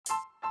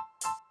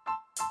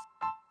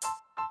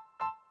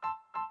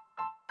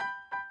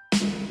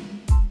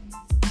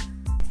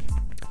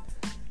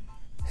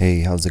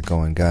Hey, how's it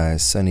going,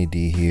 guys? Sunny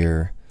D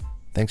here.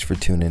 Thanks for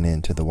tuning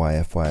in to the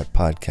YFY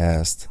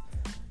podcast.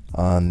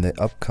 On the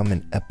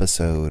upcoming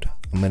episode,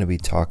 I'm going to be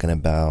talking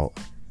about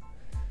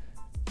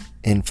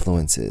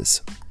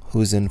influences.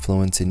 Who's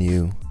influencing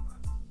you?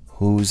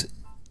 Whose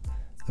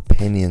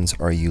opinions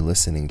are you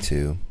listening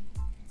to?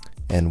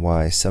 And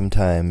why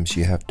sometimes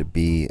you have to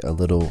be a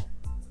little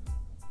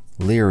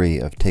leery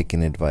of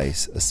taking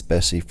advice,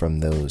 especially from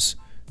those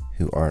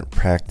who aren't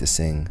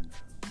practicing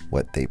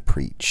what they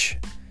preach.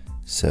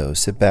 So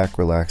sit back,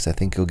 relax. I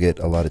think you'll get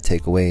a lot of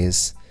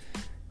takeaways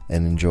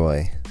and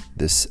enjoy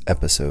this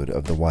episode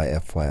of the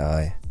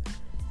YFYI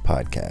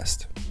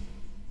podcast.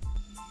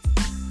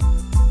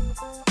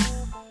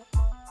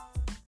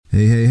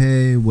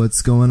 Hey,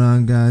 what's going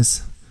on,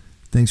 guys?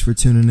 Thanks for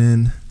tuning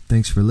in.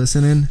 Thanks for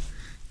listening.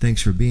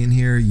 Thanks for being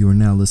here. You are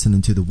now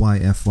listening to the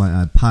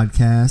YFYI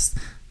podcast.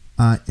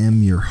 I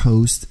am your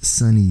host,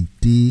 Sunny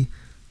D.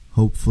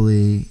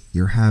 Hopefully,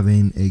 you're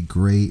having a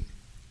great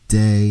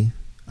day,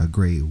 a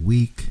great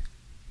week,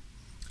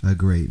 a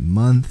great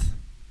month.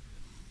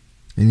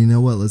 And you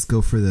know what? Let's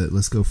go for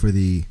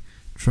the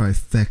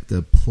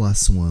trifecta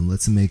plus one.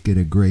 Let's make it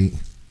a great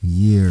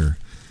year.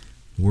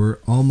 We're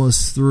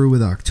almost through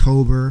with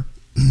October.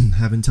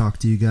 Haven't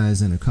talked to you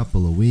guys in a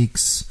couple of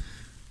weeks.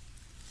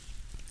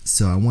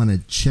 So I want to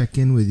check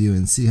in with you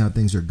and see how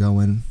things are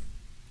going.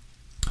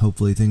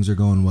 Hopefully things are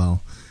going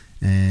well.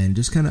 And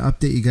just kind of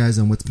update you guys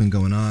on what's been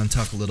going on.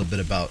 Talk a little bit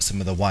about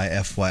some of the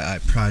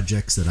YFYI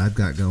projects that I've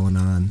got going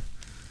on.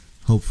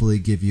 Hopefully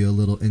give you a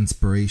little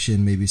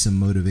inspiration, maybe some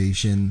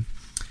motivation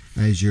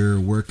as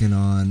you're working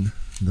on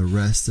the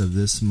rest of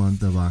this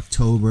month of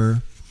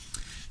October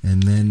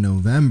and then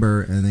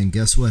November. And then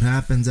guess what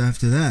happens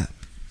after that?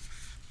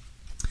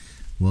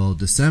 Well,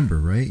 December,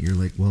 right? You're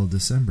like, well,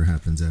 December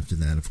happens after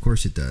that. Of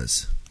course it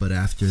does. But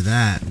after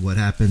that, what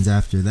happens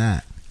after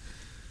that?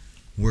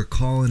 We're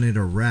calling it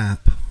a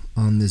wrap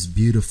on this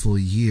beautiful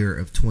year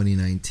of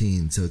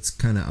 2019. So it's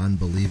kind of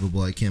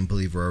unbelievable. I can't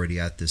believe we're already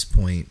at this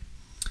point.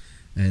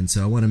 And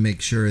so I want to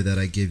make sure that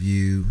I give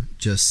you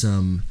just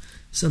some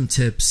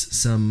tips,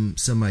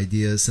 some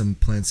ideas,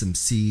 plant some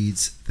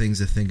seeds, things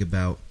to think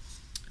about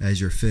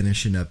as you're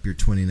finishing up your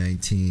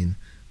 2019,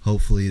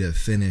 hopefully to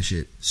finish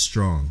it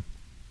strong.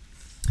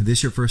 If this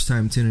is your first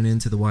time tuning in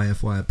to the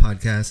YFY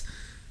podcast,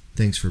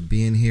 thanks for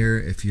being here.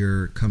 If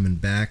you're coming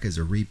back as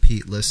a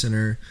repeat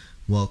listener,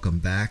 welcome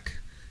back.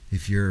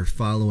 If you're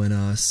following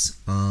us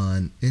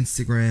on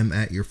Instagram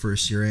at Your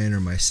First Year In or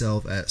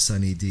myself at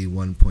SunnyD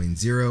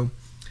 1.0,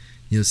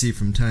 you'll see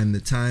from time to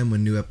time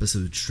when new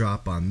episodes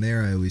drop on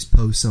there. I always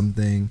post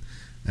something,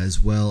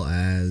 as well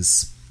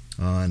as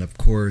on, of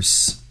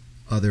course,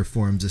 other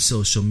forms of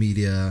social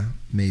media.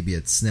 Maybe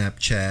it's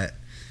Snapchat,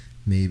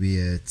 maybe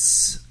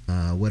it's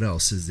what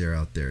else is there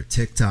out there?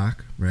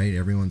 TikTok, right?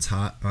 Everyone's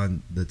hot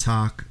on the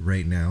talk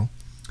right now.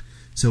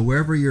 So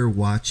wherever you're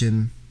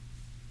watching,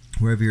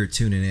 wherever you're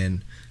tuning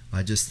in,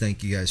 I just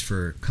thank you guys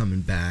for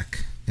coming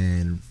back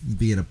and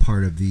being a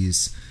part of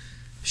these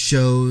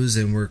shows.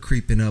 And we're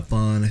creeping up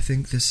on, I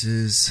think this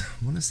is,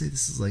 I want to say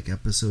this is like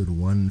episode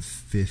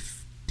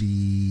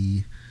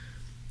 150,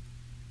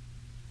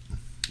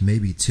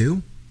 maybe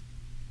 2.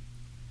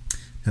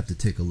 Have to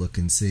take a look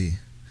and see.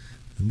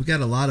 And we got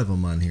a lot of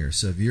them on here.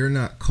 So if you're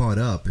not caught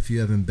up, if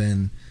you haven't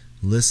been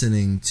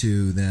listening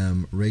to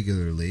them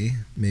regularly,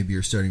 maybe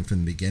you're starting from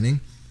the beginning.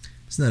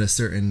 It's not a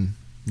certain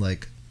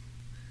like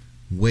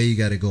way you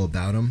got to go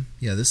about them.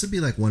 Yeah, this would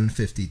be like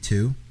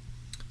 152.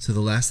 So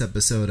the last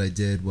episode I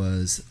did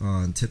was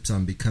on tips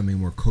on becoming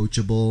more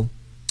coachable,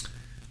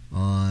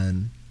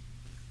 on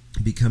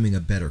becoming a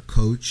better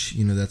coach.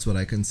 You know, that's what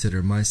I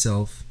consider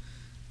myself,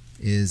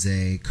 is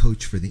a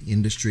coach for the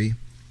industry.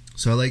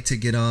 So I like to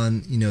get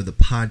on, the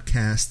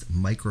podcast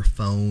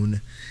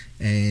microphone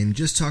and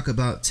just talk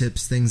about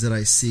tips, things that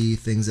I see,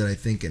 things that I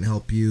think can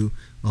help you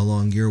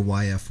along your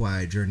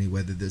YFY journey,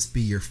 whether this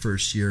be your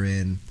first year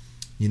in,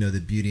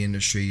 the beauty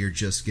industry, you're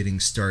just getting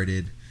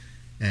started.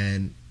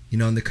 And,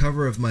 on the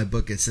cover of my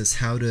book, it says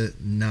how to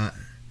not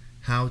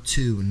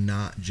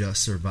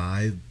just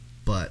survive,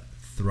 but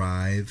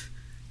thrive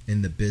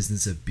in the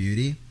business of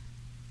beauty.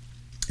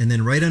 And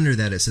then right under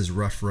that, it says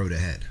rough road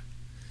ahead.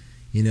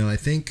 I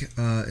think,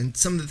 and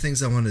some of the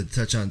things I wanted to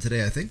touch on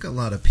today, I think a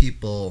lot of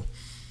people,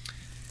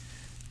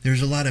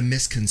 there's a lot of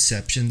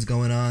misconceptions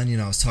going on.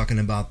 I was talking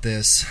about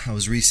this. I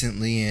was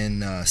recently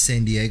in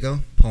San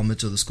Diego, Paul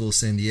Mitchell, the School of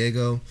San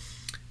Diego.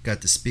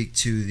 Got to speak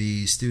to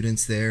the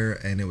students there,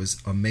 and it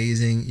was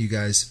amazing. You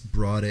guys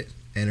brought it.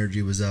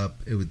 Energy was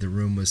up. The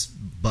room was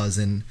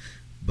buzzing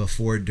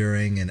before,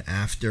 during, and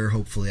after.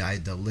 Hopefully I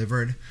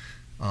delivered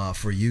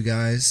for you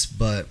guys.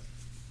 But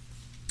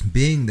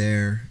being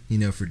there,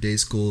 for day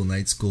school,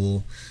 night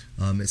school,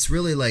 it's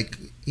really like,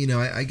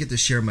 I get to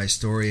share my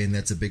story, and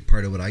that's a big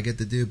part of what I get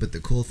to do. But the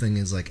cool thing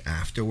is, like,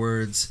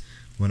 afterwards,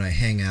 when I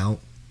hang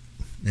out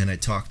and I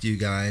talk to you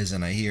guys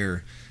and I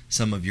hear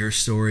some of your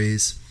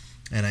stories,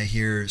 and I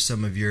hear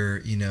some of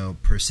your,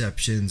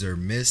 perceptions or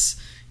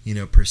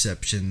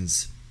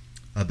perceptions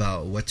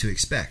about what to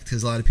expect,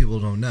 because a lot of people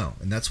don't know.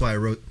 And that's why I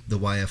wrote the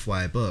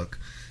YFY book,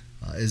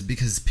 is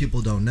because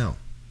people don't know.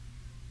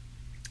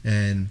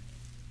 And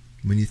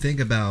when you think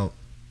about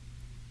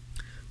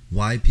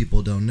why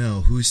people don't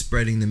know, who's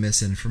spreading the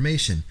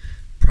misinformation?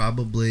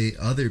 Probably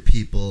other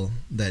people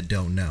that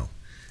don't know.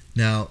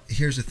 Now,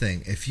 here's the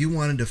thing. If you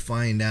wanted to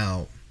find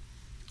out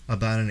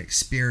about an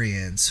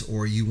experience,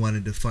 or you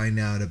wanted to find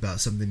out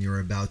about something you're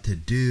about to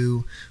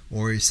do,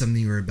 or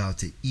something you're about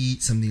to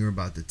eat, something you're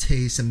about to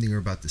taste, something you're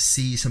about to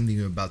see, something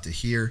you're about to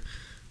hear,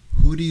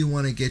 who do you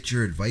want to get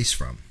your advice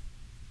from?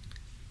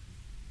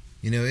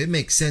 It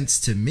makes sense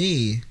to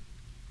me,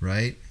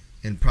 right?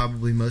 And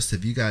probably most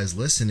of you guys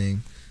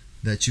listening,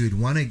 that you would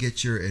want to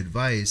get your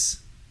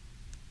advice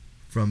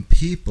from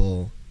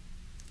people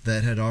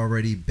that had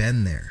already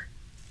been there,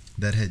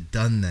 that had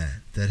done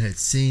that had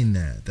seen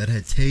that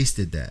had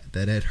tasted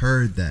that had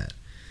heard that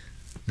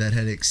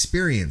had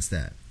experienced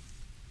that.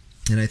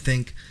 And I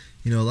think,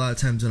 a lot of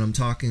times when I'm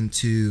talking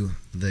to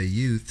the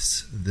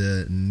youths,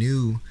 the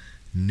new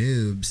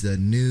noobs, the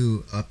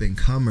new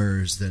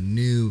up-and-comers, the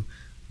new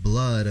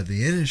blood of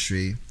the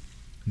industry,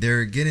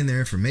 they're getting their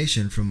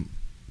information from,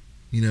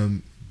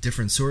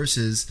 different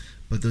sources,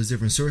 but those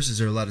different sources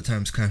are a lot of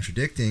times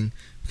contradicting,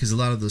 because a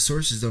lot of those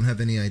sources don't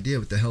have any idea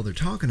what the hell they're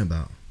talking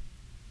about.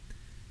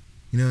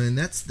 And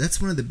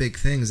that's one of the big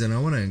things, and I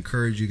want to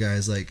encourage you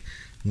guys, like,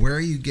 where are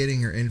you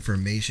getting your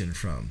information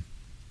from?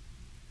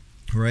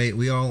 Right?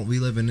 We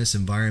live in this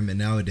environment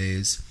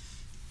nowadays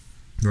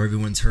where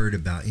everyone's heard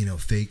about,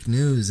 fake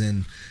news,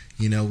 and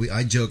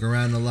I joke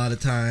around a lot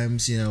of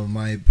times,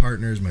 my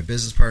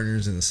business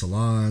partners in the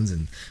salons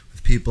and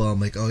with people, I'm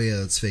like, oh yeah,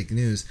 that's fake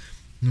news.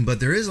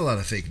 But there is a lot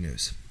of fake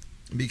news,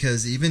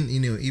 because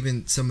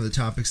even some of the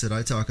topics that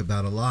I talk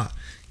about a lot,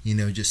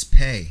 just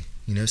pay.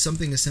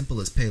 Something as simple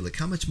as pay. Like,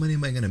 how much money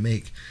am I going to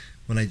make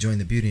when I join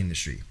the beauty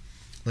industry?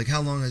 Like,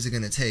 how long is it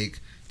going to take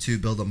to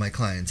build up my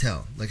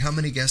clientele? Like, how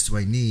many guests do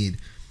I need,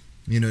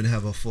 to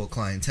have a full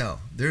clientele?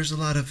 There's a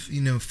lot of,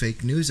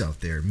 fake news out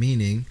there,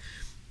 meaning,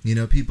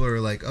 people are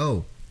like,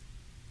 oh,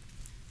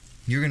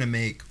 you're going to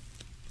make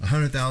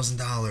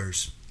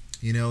 $100,000,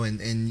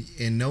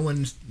 and no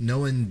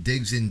one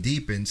digs in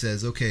deep and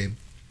says, okay,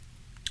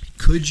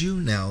 could you,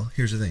 now,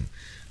 here's the thing,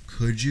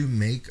 could you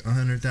make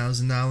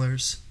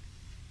 $100,000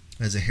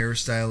 as a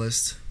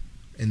hairstylist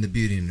in the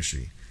beauty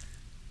industry?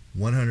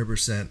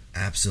 100%,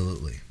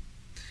 absolutely.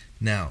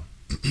 Now,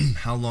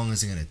 how long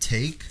is it going to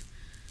take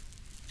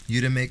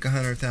you to make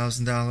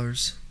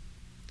 $100,000?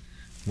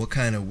 What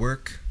kind of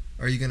work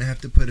are you going to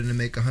have to put in to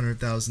make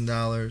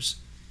 $100,000?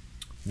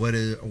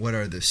 What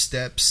are the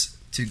steps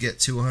to get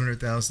to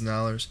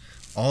 $100,000?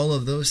 All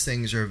of those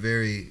things are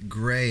very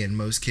gray in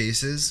most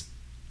cases.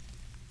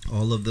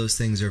 All of those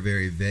things are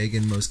very vague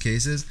in most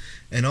cases.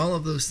 And all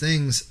of those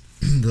things,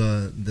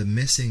 the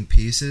missing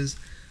pieces,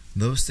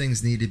 those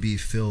things need to be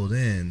filled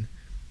in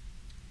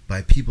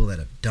by people that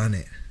have done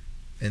it.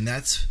 And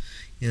that's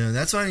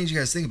what I need you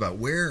guys to think about.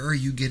 Where are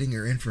you getting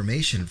your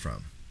information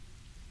from?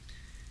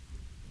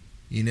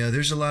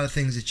 There's a lot of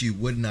things that you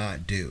would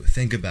not do.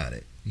 Think about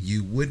it.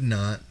 You would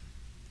not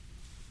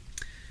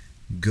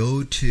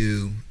go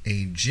to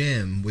a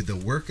gym with a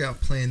workout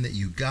plan that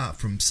you got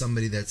from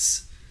somebody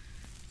that's,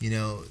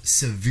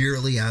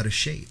 severely out of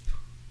shape.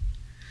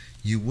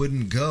 You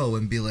wouldn't go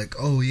and be like,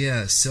 oh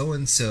yeah,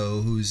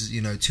 so-and-so who's,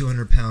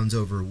 200 pounds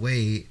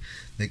overweight,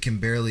 that can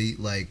barely,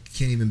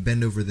 can't even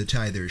bend over the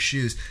tie of their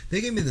shoes. They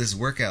gave me this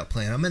workout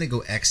plan. I'm going to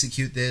go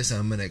execute this.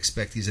 I'm going to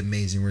expect these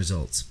amazing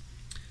results.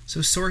 So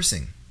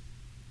sourcing.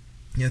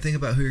 Think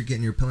about who you're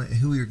getting your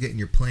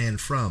plan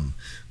from,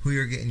 who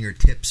you're getting your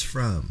tips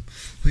from,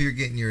 who you're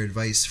getting your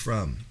advice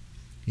from.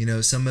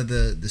 Some of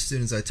the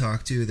students I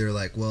talk to, they're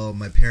like, well,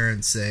 my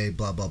parents say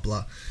blah, blah,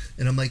 blah.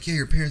 And I'm like, yeah,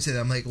 your parents say that.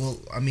 I'm like,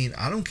 well,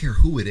 I don't care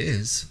who it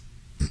is.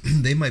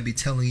 They might be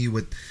telling you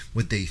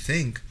what they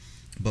think,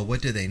 but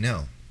what do they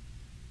know?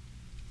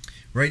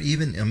 Right?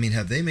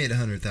 Have they made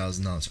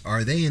 $100,000?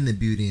 Are they in the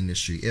beauty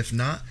industry? If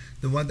not,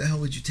 then why the hell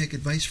would you take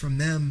advice from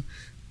them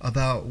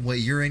about what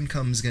your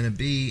income is going to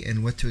be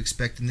and what to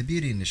expect in the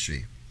beauty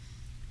industry?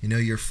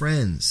 Your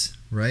friends,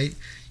 right?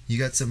 You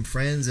got some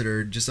friends that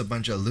are just a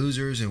bunch of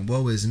losers and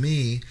woe is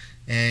me,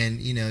 and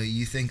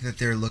you think that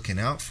they're looking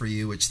out for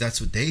you, which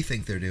that's what they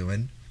think they're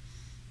doing,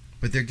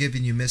 but they're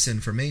giving you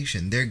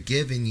misinformation. They're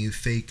giving you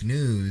fake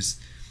news.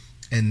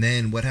 And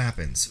then what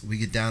happens? We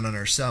get down on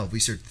ourselves. We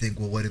start to think,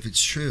 well, what if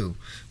it's true?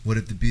 What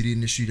if the beauty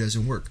industry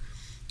doesn't work?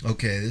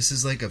 Okay, this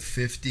is like a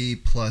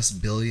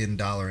 $50+ billion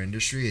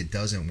industry. It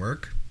doesn't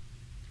work.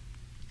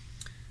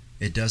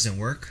 It doesn't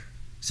work.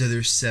 So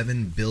there's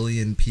 7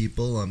 billion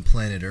people on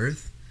planet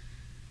Earth.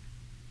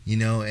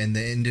 And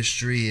the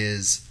industry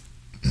is,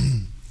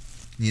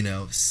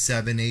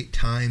 7-8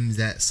 times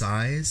that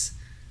size.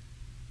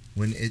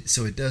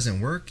 So it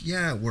doesn't work?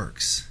 Yeah, it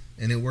works.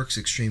 And it works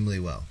extremely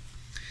well.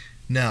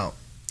 Now,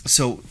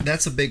 so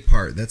that's a big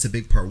part.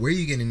 Where are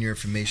you getting your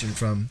information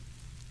from?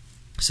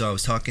 So I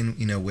was talking,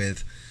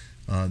 with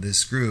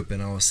this group,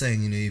 and I was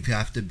saying, you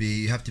have to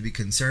be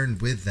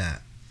concerned with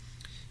that.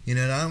 And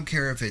I don't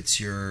care if it's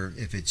your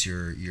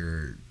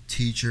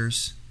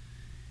teachers,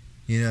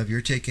 If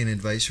you're taking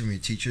advice from your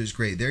teachers,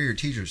 great. They're your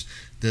teachers.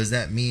 Does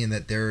that mean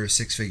that they're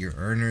six-figure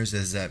earners?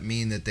 Does that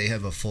mean that they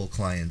have a full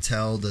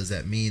clientele? Does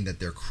that mean that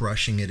they're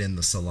crushing it in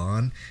the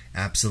salon?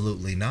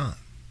 Absolutely not.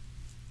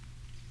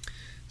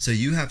 So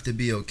you have to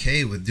be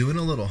okay with doing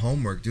a little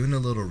homework, doing a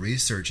little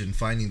research, and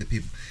finding the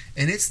people.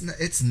 And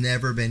it's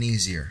never been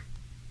easier.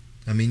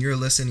 I mean, you're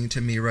listening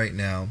to me right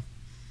now.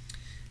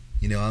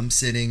 I'm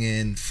sitting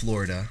in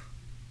Florida,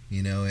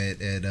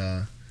 at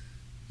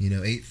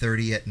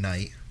 8:30 at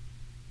night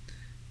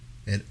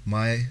at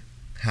my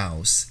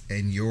house,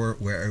 and you're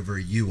wherever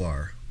you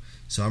are.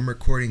 So I'm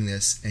recording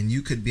this, and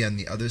you could be on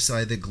the other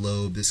side of the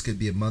globe. This could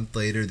be a month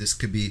later. This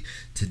could be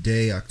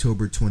today,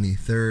 October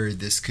 23rd.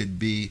 This could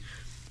be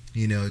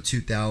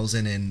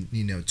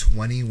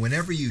 2020.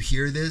 Whenever you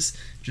hear this,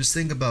 just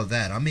think about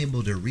that. I'm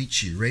able to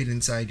reach you right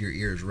inside your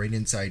ears, right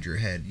inside your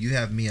head. You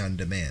have me on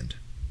demand.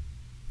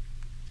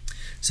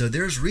 So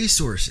there's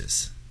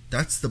resources.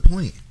 That's the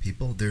point,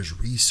 people. There's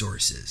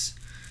resources.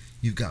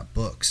 You've got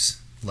books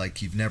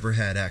like you've never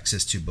had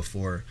access to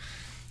before.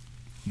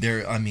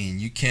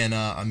 You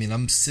cannot.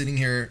 I'm sitting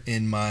here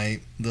in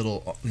my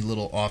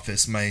little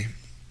office. My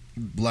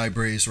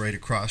library is right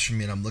across from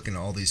me, and I'm looking at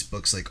all these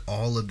books, like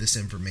all of this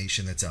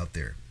information that's out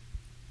there.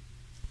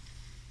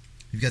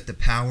 You've got the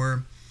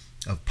power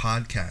of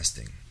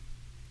podcasting,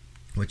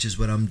 which is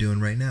what I'm doing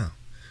right now,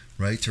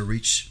 right? To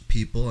reach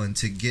people and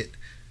to get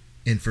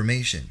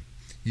information.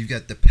 You've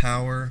got the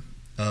power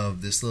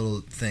of this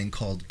little thing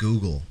called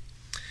Google.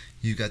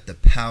 You've got the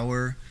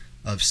power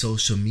of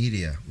social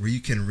media where you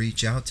can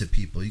reach out to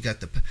people. You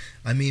got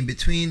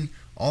between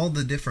all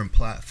the different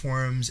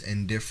platforms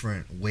and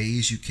different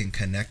ways you can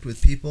connect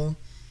with people,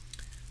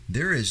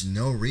 there is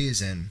no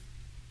reason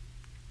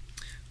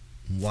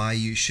why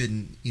you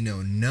shouldn't,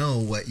 know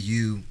what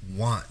you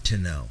want to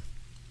know.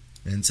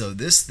 And so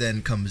this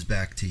then comes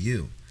back to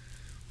you.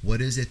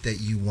 What is it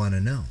that you want to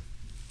know?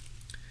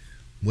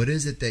 What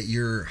is it that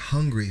you're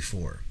hungry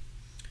for?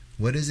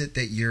 What is it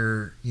that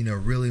you're,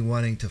 really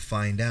wanting to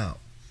find out?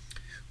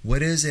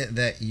 What is it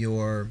that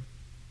you're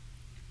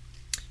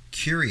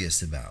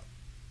curious about?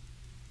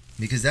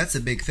 Because that's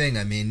a big thing.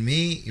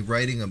 Me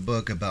writing a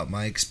book about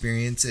my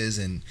experiences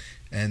and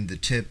the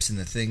tips and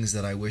the things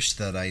that I wish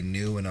that I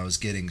knew when I was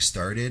getting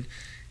started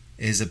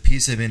is a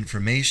piece of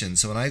information.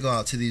 So when I go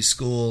out to these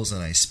schools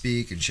and I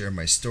speak and share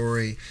my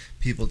story,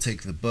 people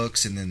take the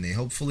books and then they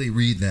hopefully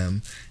read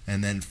them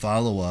and then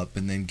follow up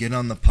and then get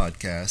on the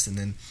podcast and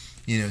then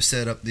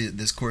set up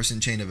this course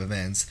and chain of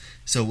events.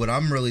 So what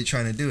I'm really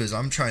trying to do is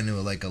I'm trying to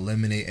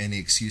eliminate any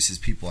excuses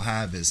people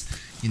have. Is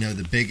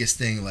the biggest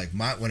thing,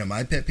 one of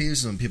my pet peeves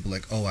is when people are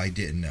like, oh, I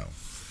didn't know.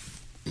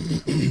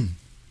 And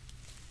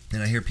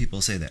I hear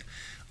people say that,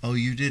 oh,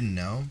 you didn't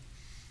know?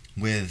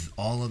 With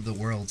all of the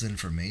world's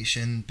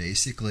information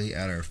basically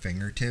at our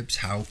fingertips,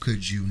 how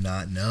could you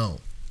not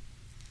know?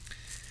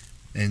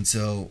 And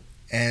so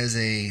as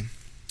a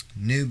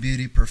new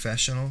beauty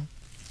professional,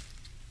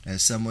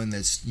 as someone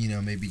that's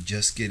maybe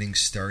just getting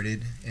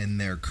started in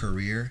their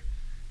career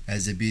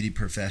as a beauty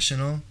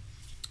professional,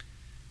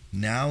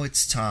 now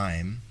it's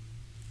time,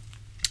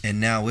 and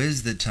now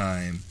is the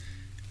time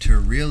to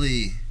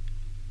really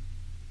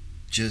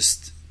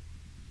just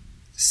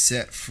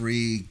set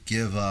free,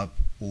 give up,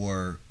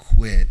 or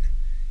quit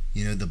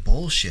the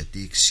bullshit,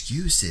 the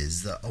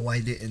excuses, the oh,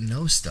 I didn't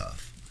know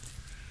stuff.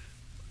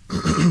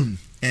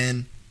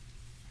 And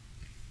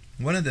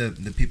one of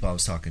the people I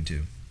was talking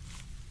to,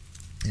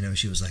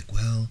 she was like,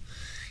 well,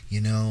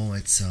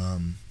 it's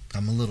I'm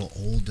a little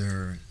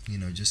older,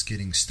 just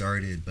getting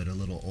started, but a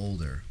little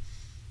older,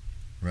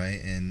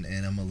 right? And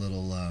I'm a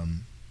little I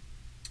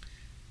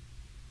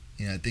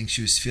think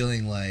she was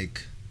feeling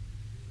like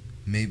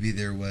maybe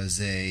there was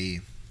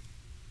a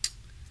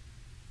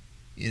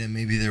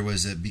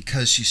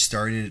because she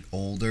started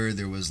older,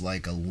 there was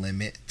like a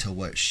limit to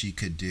what she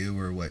could do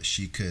or what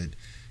she could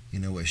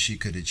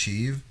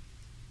achieve.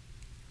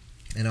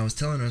 And I was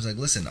telling her, I was like,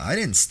 listen, I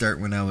didn't start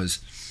when I was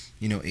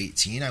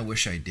 18. I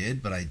wish I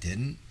did, but I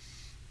didn't.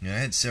 I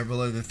had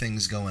several other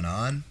things going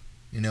on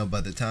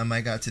by the time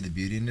I got to the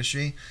beauty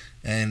industry.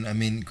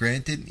 And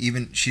granted,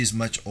 even she's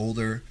much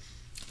older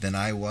than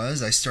I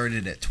was. I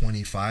started at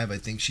 25. I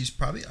think she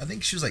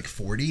was like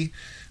 40,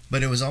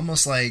 but it was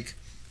almost like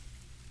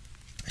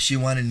she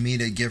wanted me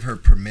to give her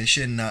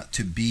permission not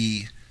to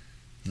be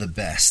the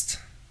best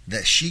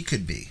that she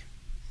could be,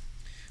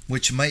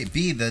 which might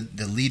be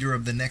the leader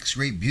of the next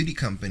great beauty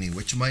company,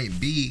 which might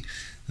be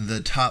the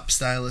top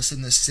stylist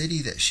in the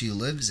city that she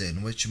lives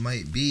in, which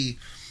might be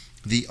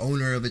the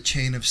owner of a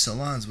chain of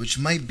salons, which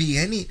might be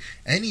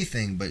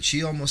anything. But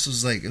she almost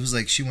was like, it was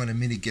like she wanted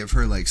me to give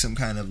her like some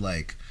kind of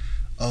like,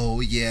 oh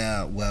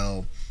yeah,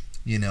 well,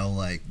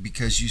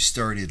 because you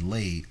started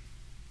late,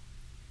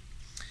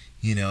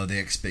 the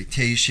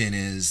expectation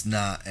is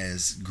not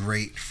as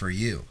great for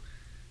you.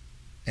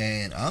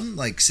 And I'm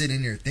like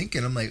sitting here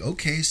thinking, I'm like,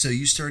 okay, so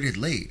you started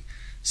late.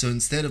 So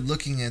instead of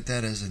looking at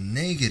that as a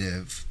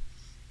negative,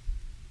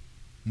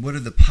 what are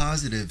the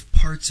positive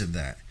parts of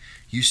that?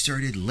 You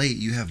started late.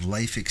 You have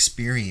life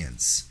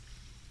experience.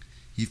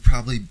 You've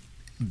probably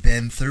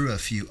been through a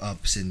few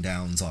ups and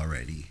downs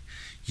already.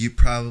 You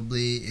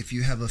probably, if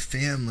you have a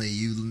family,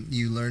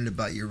 you learned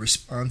about your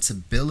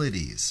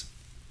responsibilities.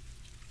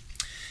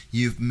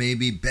 You've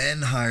maybe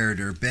been hired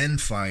or been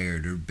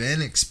fired or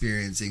been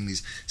experiencing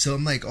these. So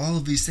I'm like, all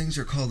of these things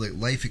are called like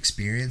life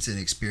experience and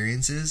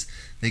experiences.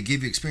 They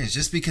give you experience.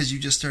 Just because you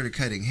just started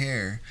cutting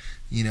hair,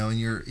 and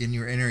you're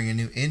entering a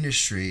new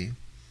industry,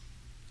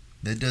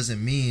 that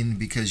doesn't mean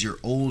because you're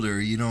older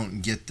you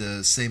don't get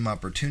the same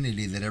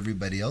opportunity that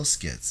everybody else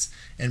gets.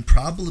 And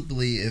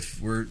probably,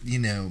 if we're,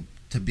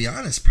 to be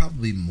honest,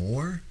 probably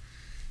more.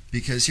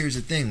 Because here's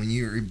the thing, when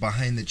you're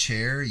behind the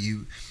chair,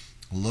 you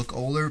look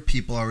older,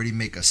 people already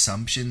make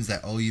assumptions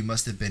that, oh, you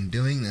must have been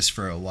doing this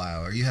for a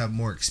while, or you have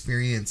more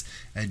experience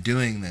at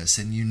doing this,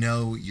 and you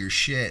know your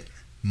shit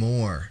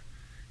more,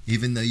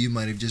 even though you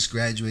might have just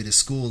graduated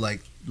school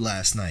like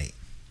last night.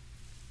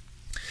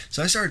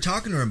 So I started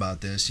talking to her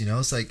about this.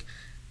 It's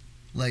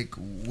like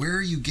where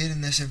are you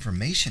getting this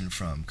information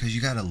from? Because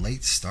you got a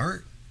late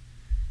start?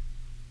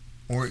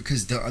 Or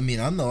because, I'm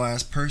the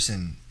last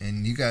person,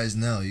 and you guys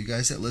know, you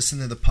guys that listen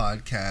to the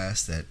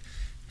podcast that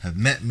have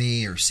met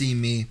me or seen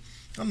me,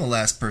 I'm the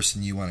last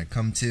person you want to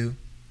come to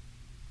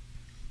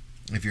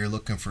if you're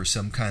looking for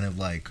some kind of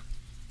like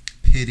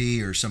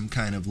pity or some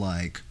kind of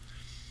like,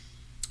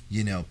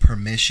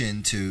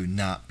 permission to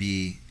not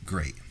be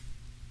great.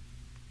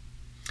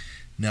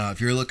 Now,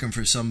 if you're looking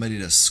for somebody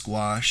to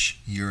squash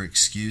your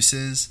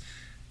excuses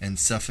and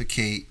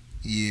suffocate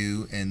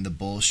you and the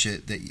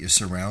bullshit that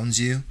surrounds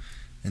you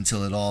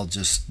until it all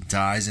just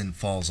dies and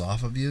falls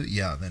off of you,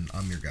 yeah, then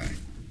I'm your guy.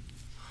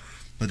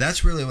 But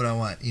that's really what I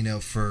want,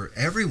 for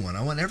everyone.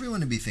 I want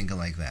everyone to be thinking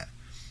like that.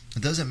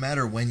 It doesn't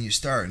matter when you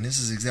start. And this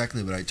is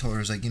exactly what I told her.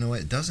 I was like,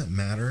 it doesn't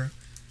matter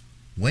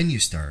when you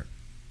start.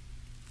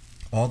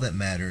 All that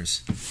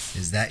matters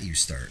is that you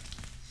start.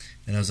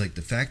 And I was like,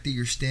 the fact that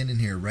you're standing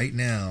here right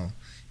now,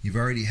 you've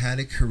already had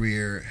a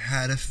career,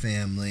 had a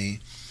family,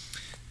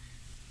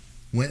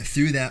 went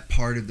through that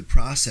part of the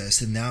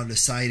process, and now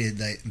decided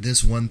that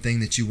this one thing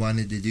that you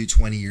wanted to do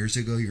 20 years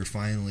ago, you're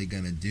finally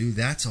going to do.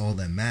 That's all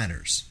that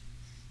matters.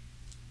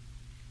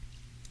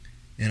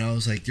 And I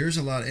was like, there's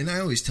a lot, and I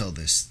always tell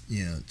this,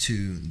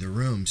 to the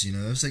rooms,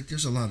 I was like,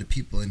 there's a lot of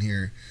people in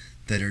here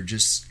that are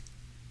just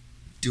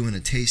doing a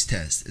taste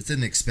test. It's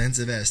an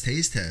expensive ass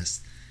taste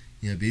test.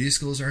 Beauty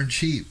schools aren't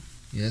cheap,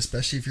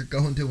 especially if you're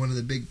going to one of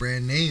the big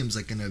brand names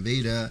like an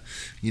Aveda,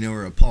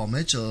 or a Paul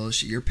Mitchell.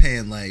 You're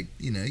paying like,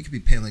 you could be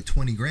paying like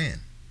 20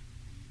 grand,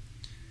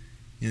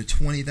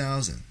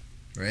 20,000,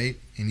 right?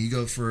 And you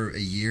go for a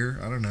year,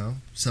 I don't know,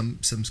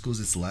 some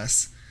schools it's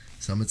less,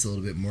 some it's a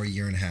little bit more,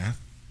 year and a half.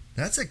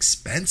 That's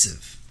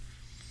expensive.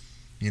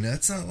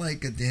 It's not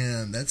like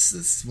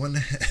that's one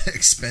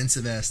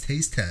expensive ass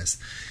taste test.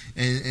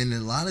 And a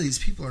lot of these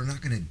people are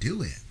not going to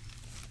do it.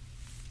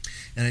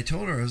 And I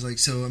told her, I was like,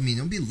 so,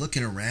 don't be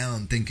looking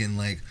around thinking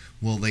like,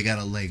 well, they got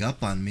a leg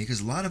up on me.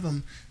 Because a lot of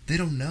them, they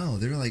don't know.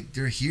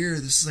 They're here.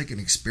 This is like an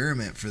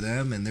experiment for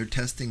them, and they're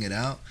testing it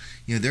out.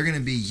 They're going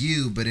to be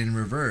you, but in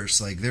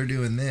reverse. Like, they're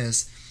doing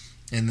this,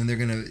 and then they're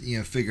going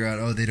to, figure out,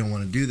 oh, they don't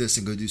want to do this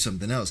and go do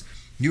something else.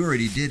 You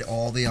already did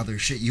all the other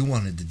shit you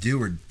wanted to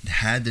do or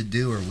had to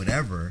do or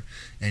whatever,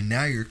 and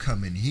now you're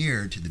coming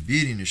here to the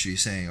beauty industry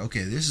saying,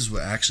 okay, this is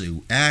what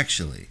actually,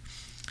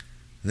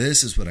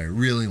 this is what I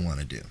really want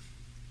to do.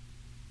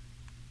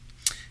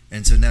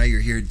 And so now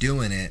you're here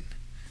doing it,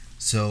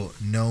 so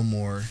no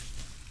more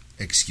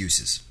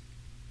excuses.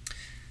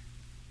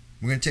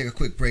 We're going to take a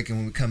quick break, and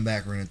when we come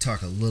back, we're going to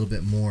talk a little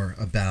bit more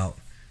about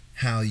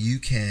how you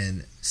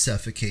can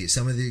suffocate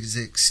some of these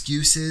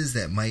excuses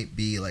that might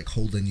be like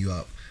holding you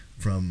up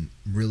from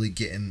really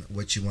getting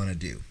what you want to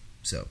do.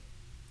 So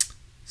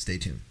stay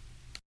tuned.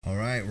 All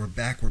right, we're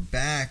back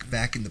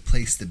in the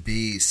place to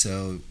be.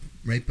 So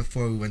right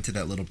before we went to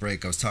that little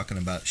break, I was talking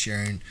about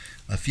sharing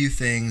a few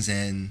things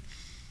in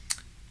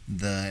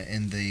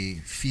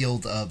the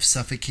field of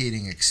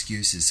suffocating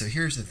excuses. So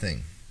here's the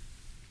thing.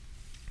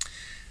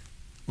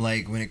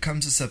 Like, when it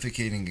comes to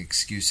suffocating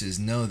excuses,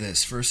 know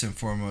this. First and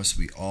foremost,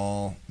 we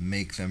all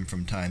make them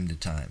from time to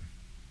time,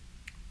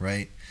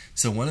 right?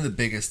 So one of the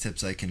biggest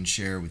tips I can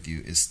share with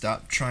you is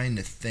stop trying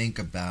to think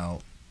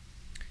about,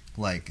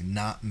 like,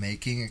 not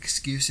making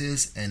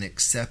excuses, and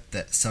accept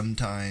that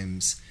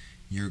sometimes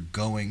you're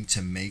going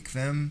to make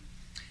them,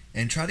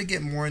 and try to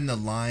get more in the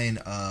line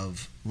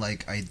of,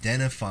 like,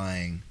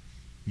 identifying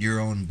your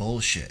own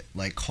bullshit.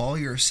 Like, call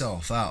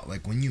yourself out.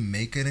 Like, when you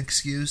make an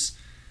excuse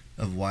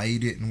of why you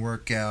didn't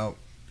work out,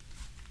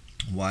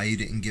 why you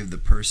didn't give the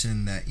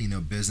person that,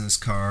 business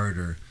card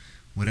or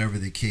whatever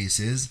the case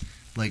is,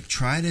 like,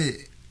 try to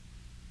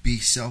be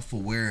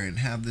self-aware and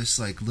have this,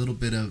 like, little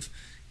bit of,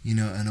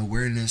 an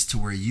awareness to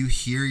where you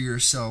hear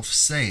yourself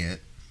say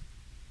it,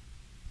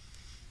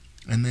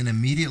 and then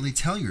immediately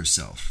tell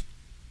yourself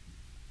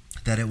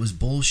that it was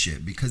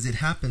bullshit, because it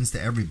happens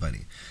to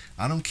everybody.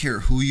 I don't care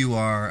who you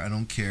are. I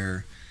don't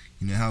care,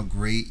 how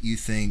great you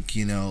think,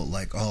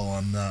 like, oh,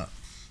 I'm not,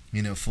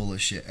 full of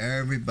shit.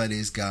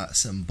 Everybody's got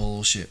some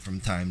bullshit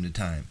from time to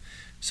time.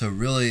 So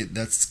really,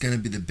 that's going to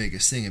be the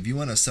biggest thing. If you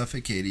want to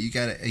suffocate it, you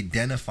got to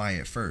identify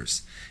it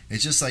first.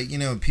 It's just like,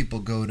 people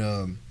go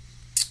to,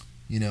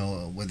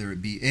 whether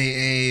it be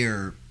AA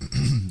or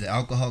the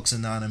Alcoholics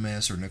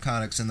Anonymous or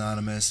Narcotics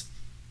Anonymous,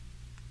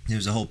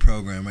 there's a whole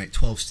program, right?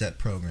 12-step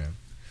program.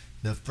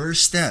 The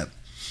first step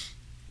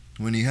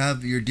when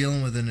you're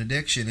dealing with an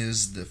addiction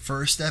is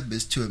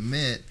to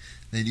admit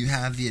that you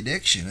have the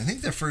addiction. I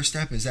think the first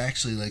step is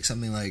actually like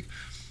something like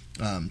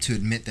to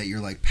admit that you're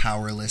like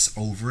powerless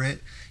over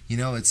it.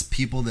 It's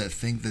people that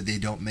think that they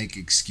don't make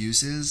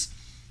excuses,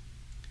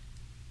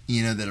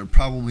 that are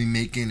probably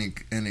making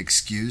an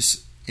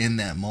excuse in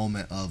that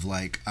moment of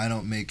like, I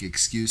don't make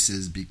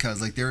excuses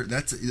because like they're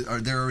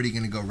already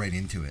going to go right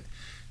into it.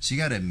 So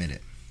you got to admit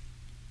it.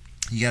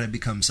 You got to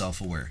become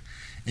self-aware.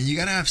 And you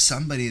got to have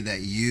somebody that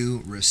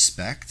you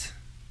respect,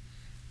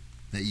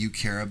 that you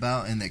care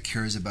about, and that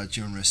cares about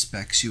you and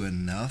respects you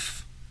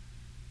enough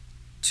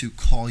to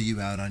call you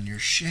out on your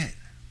shit.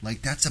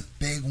 Like, that's a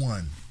big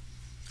one.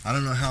 I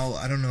don't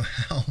know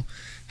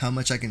how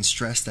much I can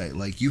stress that.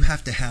 Like, you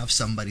have to have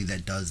somebody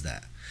that does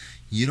that.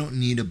 You don't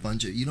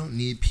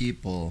need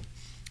people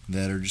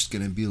that are just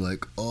going to be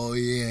like, oh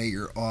yeah,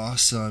 you're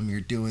awesome,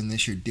 you're doing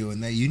this, you're doing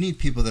that. You need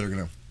people that are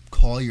going to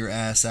call your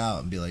ass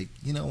out and be like,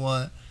 you know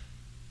what?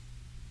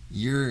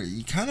 You're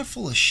kind of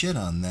full of shit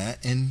on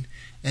that, and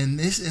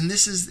this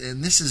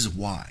is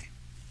why.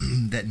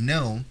 That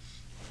no,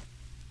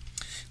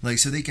 like,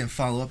 so they can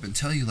follow up and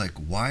tell you like,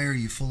 why are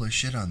you full of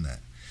shit on that?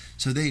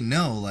 So they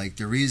know like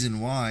the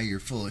reason why you're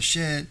full of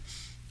shit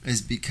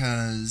is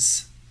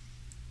because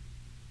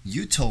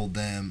you told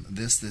them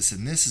this,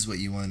 and this is what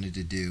you wanted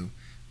to do,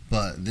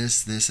 but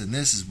this, and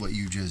this is what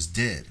you just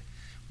did,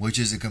 which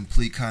is a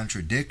complete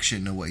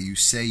contradiction to what you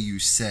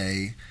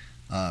say,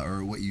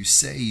 or what you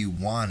say you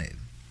wanted.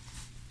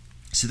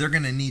 So they're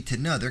going to need to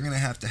know. They're going to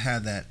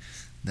have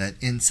that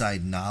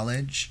inside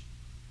knowledge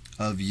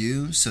of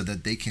you so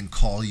that they can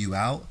call you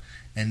out,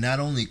 and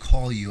not only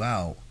call you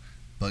out,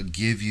 but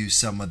give you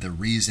some of the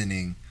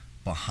reasoning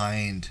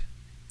behind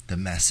the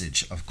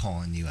message of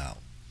calling you out.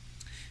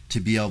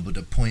 To be able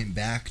to point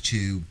back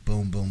to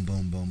boom, boom,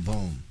 boom, boom,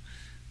 boom.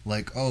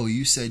 Like, oh,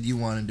 you said you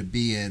wanted to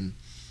be in,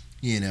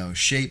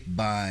 shape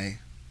by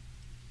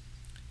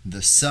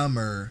the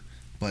summer,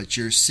 but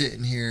you're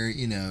sitting here,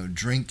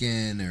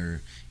 drinking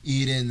or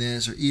eating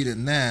this or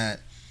eating that,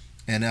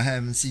 and I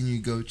haven't seen you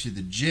go to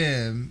the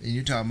gym, and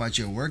you're talking about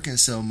you're working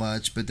so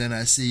much, but then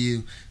I see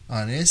you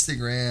on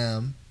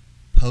Instagram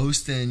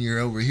posting you're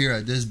over here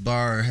at this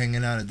bar or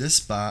hanging out at this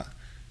spot,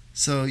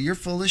 so you're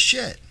full of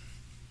shit,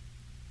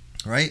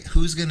 right?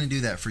 Who's going to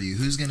do that for you?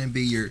 Who's going to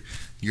be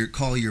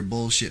your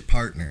bullshit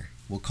partner?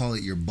 We'll call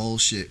it your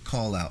bullshit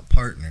call out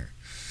partner.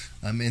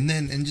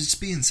 And just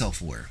being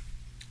self-aware.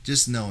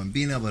 Just knowing,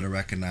 being able to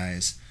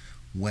recognize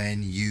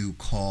when you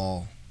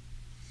call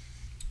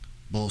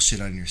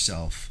bullshit on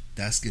yourself,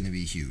 that's going to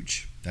be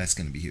huge. That's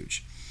going to be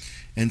huge.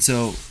 And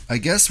so I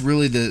guess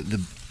really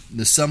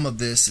the sum of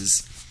this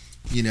is,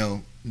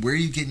 where are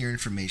you getting your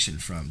information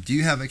from? Do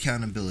you have an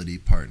accountability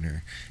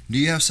partner? Do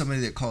you have somebody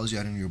that calls you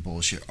out on your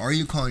bullshit? Are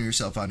you calling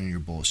yourself out on your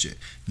bullshit?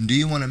 Do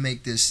you want to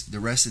make this, the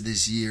rest of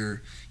this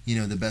year,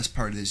 the best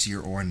part of this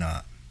year or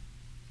not?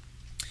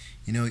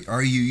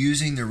 Are you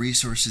using the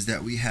resources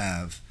that we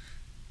have,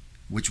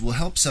 which will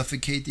help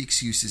suffocate the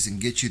excuses and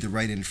get you the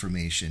right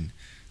information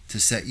to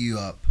set you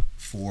up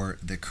for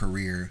the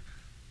career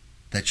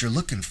that you're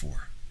looking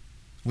for,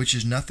 which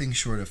is nothing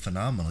short of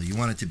phenomenal. You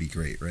want it to be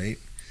great, right?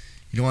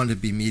 You don't want it to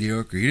be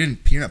mediocre. You're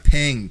not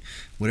paying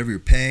whatever you're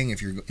paying.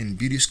 If you're in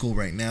beauty school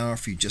right now,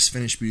 if you just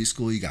finished beauty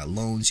school, you got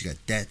loans, you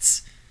got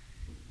debts.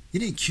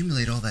 You didn't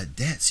accumulate all that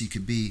debt so you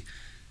could be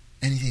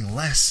anything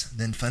less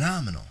than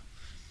phenomenal.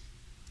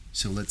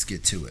 So let's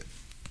get to it.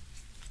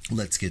 And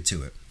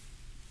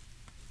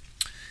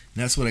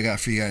that's what I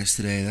got for you guys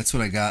today. That's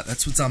what I got.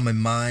 That's what's on my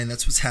mind.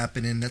 That's what's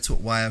happening. That's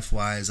what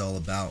YFY is all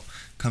about.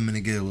 Coming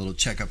to get a little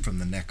checkup from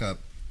the neck up.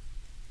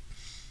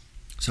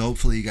 So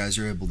hopefully you guys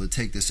are able to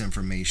take this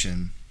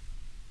information,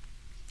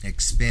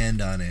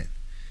 expand on it,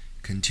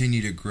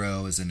 continue to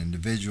grow as an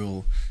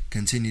individual,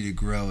 continue to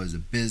grow as a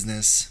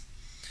business,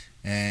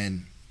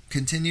 and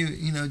continue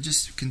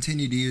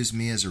to use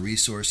me as a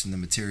resource in the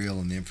material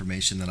and the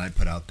information that I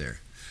put out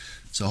there.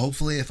 So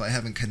hopefully, if I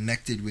haven't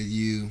connected with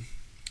you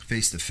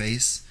face to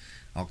face,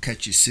 I'll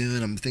catch you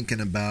soon. I'm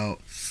thinking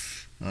about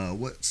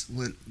what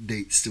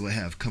dates do I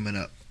have coming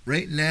up?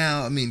 Right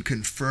now,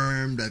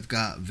 confirmed, I've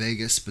got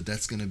Vegas, but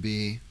that's going to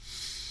be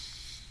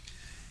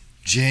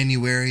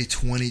January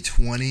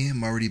 2020.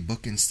 I'm already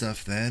booking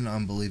stuff then.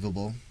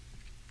 Unbelievable.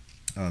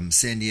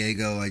 San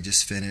Diego, I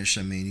just finished.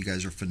 You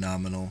guys are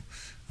phenomenal.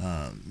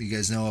 You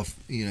guys know if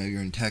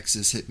you're in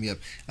Texas, hit me up.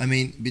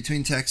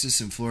 Between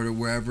Texas and Florida,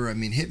 wherever,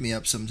 hit me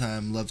up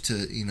sometime. Love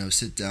to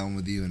sit down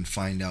with you and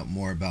find out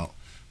more about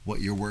what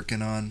you're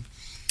working on.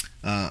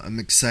 I'm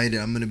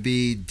excited. I'm going to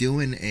be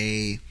doing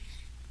a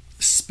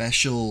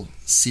special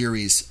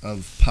series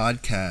of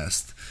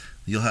podcast.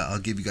 I'll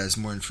give you guys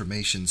more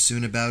information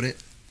soon about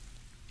it.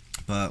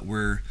 But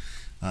we're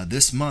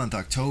this month,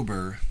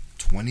 October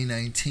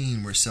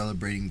 2019, we're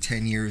celebrating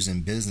 10 years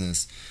in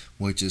business,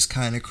 which is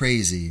kind of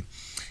crazy.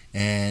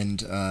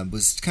 And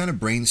was kind of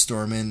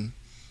brainstorming,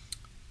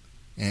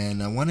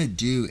 and I want to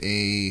do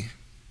I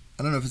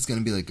don't know if it's going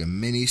to be like a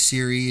mini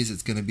series.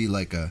 It's going to be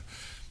like a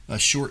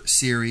short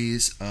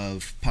series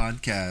of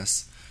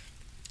podcasts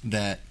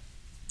that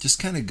just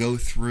kind of go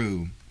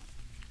through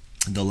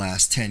the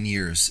last 10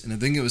 years. And I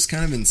think it was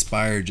kind of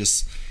inspired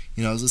just,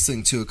 I was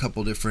listening to a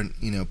couple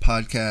different,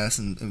 podcasts,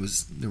 and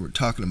they were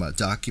talking about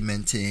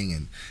documenting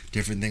and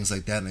different things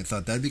like that. And I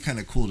thought that'd be kind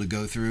of cool to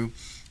go through.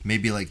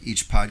 Maybe like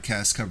each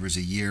podcast covers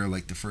a year.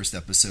 Like the first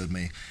episode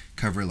may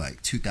cover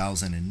like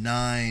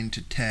 2009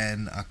 to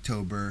 10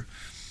 October,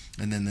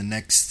 and then the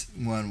next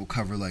one will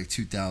cover like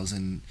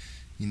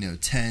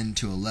 2010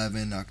 to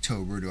 11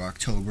 October to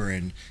October,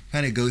 and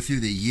kind of go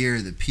through the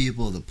year, the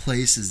people, the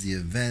places, the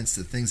events,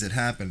 the things that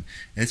happen.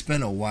 It's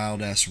been a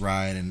wild ass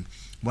ride, and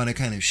want to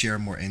kind of share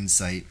more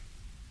insight.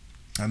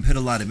 I've put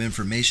a lot of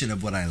information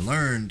of what I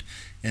learned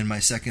in my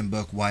second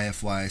book,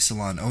 YFY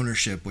Salon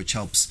Ownership, which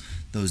helps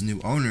those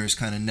new owners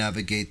kind of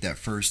navigate that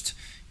first,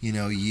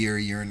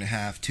 year and a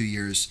half, 2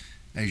 years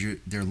as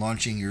you're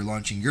launching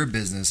your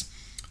business.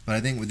 But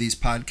I think with these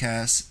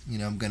podcasts,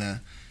 I'm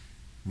gonna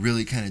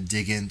really kind of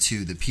dig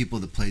into the people,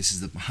 the places,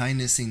 the behind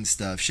the scenes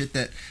stuff, shit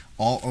that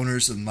all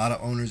owners and a lot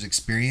of owners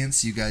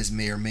experience. You guys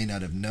may or may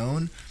not have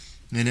known.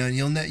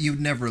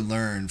 You'd never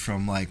learn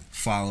from like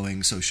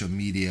following social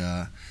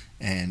media,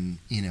 and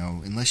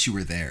unless you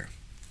were there.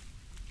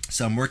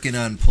 So I'm working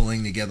on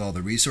pulling together all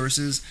the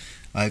resources.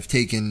 I've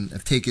taken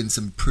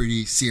some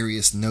pretty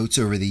serious notes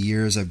over the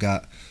years. I've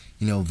got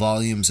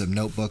volumes of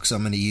notebooks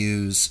I'm going to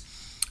use,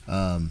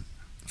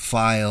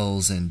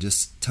 files, and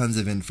just tons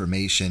of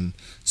information.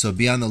 So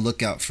be on the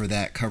lookout for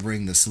that,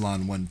 covering the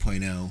Salon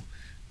 1.0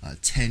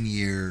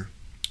 10-year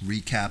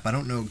recap. I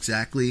don't know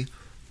exactly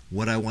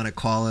what I want to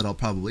call it. I'll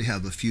probably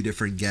have a few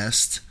different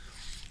guests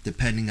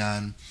depending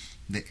on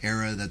the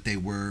era that they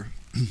were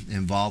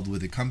involved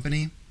with the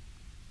company.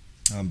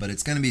 But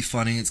it's going to be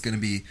funny. It's going to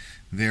be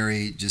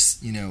very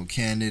just,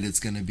 candid.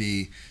 It's going to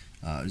be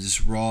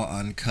just raw,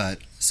 uncut.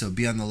 So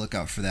be on the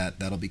lookout for that.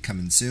 That'll be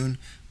coming soon.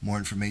 More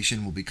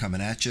information will be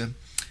coming at you.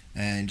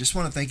 And just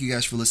want to thank you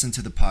guys for listening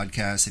to the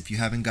podcast. If you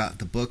haven't got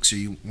the books or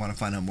you want to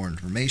find out more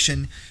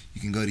information, you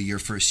can go to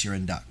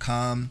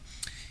yourfirstyearin.com.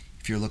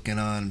 If you're looking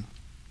on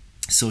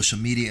social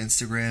media,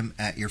 Instagram,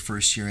 at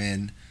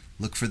yourfirstyearin,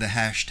 look for the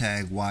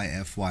hashtag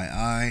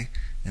YFYI.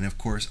 And of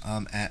course,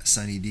 I'm at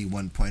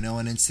SunnyD1.0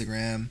 on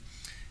Instagram.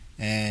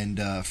 And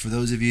for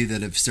those of you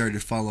that have started to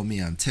follow me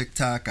on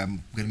TikTok,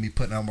 I'm going to be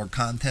putting out more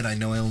content. I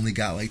know I only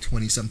got like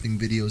 20-something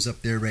videos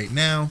up there right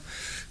now,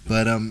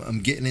 but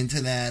I'm getting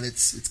into that.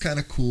 It's kind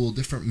of cool,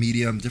 different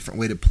medium, different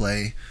way to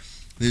play.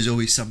 There's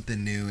always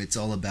something new. It's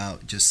all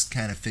about just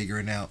kind of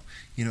figuring out,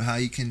 how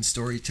you can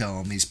storytell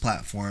on these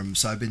platforms.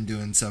 So I've been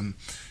doing some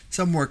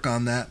work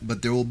on that,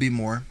 but there will be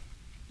more.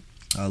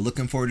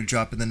 Looking forward to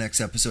dropping the next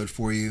episode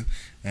for you.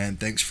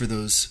 And thanks for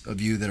those of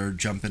you that are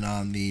jumping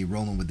on the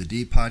Rolling with the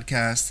D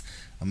podcast.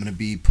 I'm going to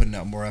be putting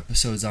out more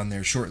episodes on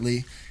there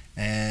shortly.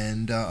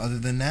 And other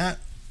than that,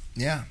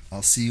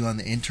 I'll see you on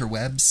the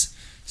interwebs.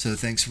 So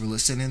thanks for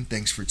listening.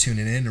 Thanks for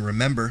tuning in. And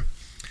remember,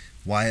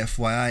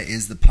 YFYI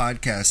is the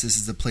podcast. This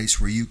is the place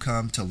where you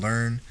come to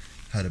learn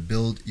how to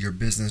build your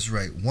business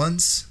right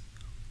once,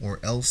 or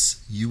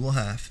else you will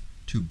have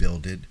to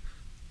build it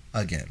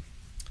again.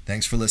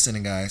 Thanks for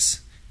listening,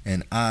 guys.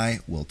 And I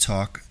will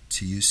talk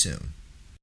to you soon.